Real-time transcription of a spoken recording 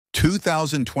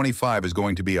2025 is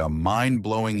going to be a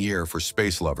mind-blowing year for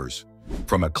space lovers.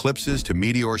 From eclipses to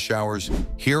meteor showers,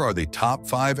 here are the top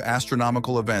 5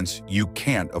 astronomical events you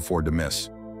can't afford to miss.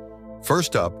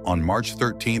 First up, on March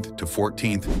 13th to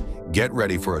 14th, get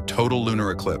ready for a total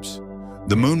lunar eclipse.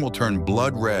 The moon will turn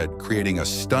blood red, creating a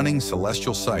stunning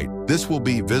celestial sight. This will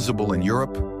be visible in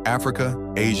Europe,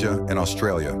 Africa, Asia, and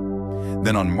Australia.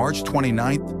 Then on March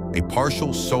 29th, a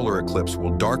partial solar eclipse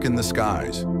will darken the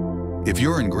skies. If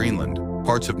you're in Greenland,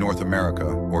 parts of North America,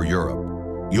 or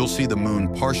Europe, you'll see the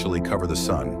moon partially cover the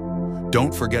sun.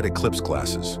 Don't forget eclipse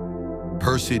glasses.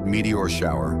 Perseid Meteor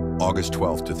Shower, August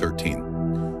 12th to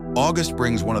 13th. August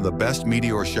brings one of the best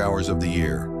meteor showers of the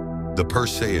year, the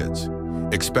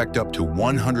Perseids. Expect up to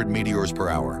 100 meteors per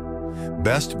hour,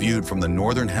 best viewed from the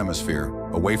northern hemisphere,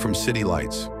 away from city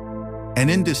lights. And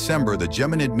in December, the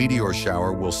Geminid Meteor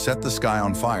Shower will set the sky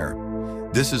on fire.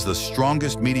 This is the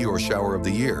strongest meteor shower of the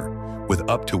year, with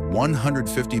up to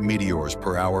 150 meteors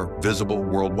per hour visible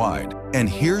worldwide. And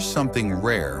here's something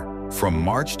rare. From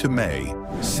March to May,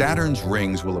 Saturn's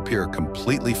rings will appear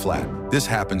completely flat. This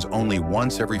happens only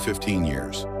once every 15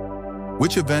 years.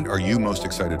 Which event are you most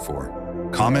excited for?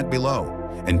 Comment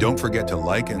below, and don't forget to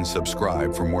like and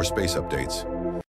subscribe for more space updates.